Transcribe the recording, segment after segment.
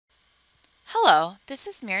Hello, this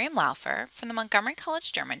is Miriam Laufer from the Montgomery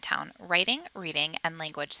College Germantown Writing, Reading, and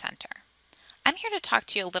Language Center. I'm here to talk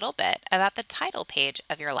to you a little bit about the title page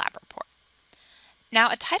of your lab report.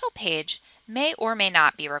 Now, a title page may or may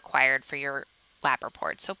not be required for your lab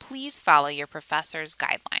report, so please follow your professor's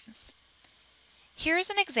guidelines. Here's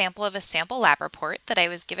an example of a sample lab report that I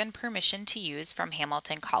was given permission to use from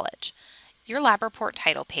Hamilton College. Your lab report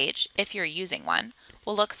title page, if you're using one,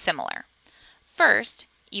 will look similar. First,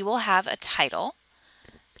 you will have a title.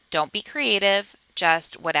 Don't be creative,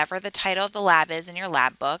 just whatever the title of the lab is in your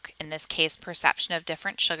lab book, in this case, Perception of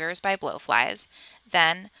Different Sugars by Blowflies,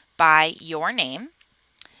 then by your name,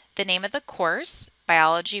 the name of the course,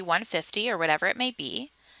 Biology 150 or whatever it may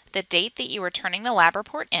be, the date that you are turning the lab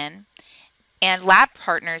report in, and lab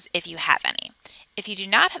partners if you have any. If you do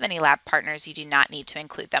not have any lab partners, you do not need to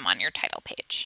include them on your title page.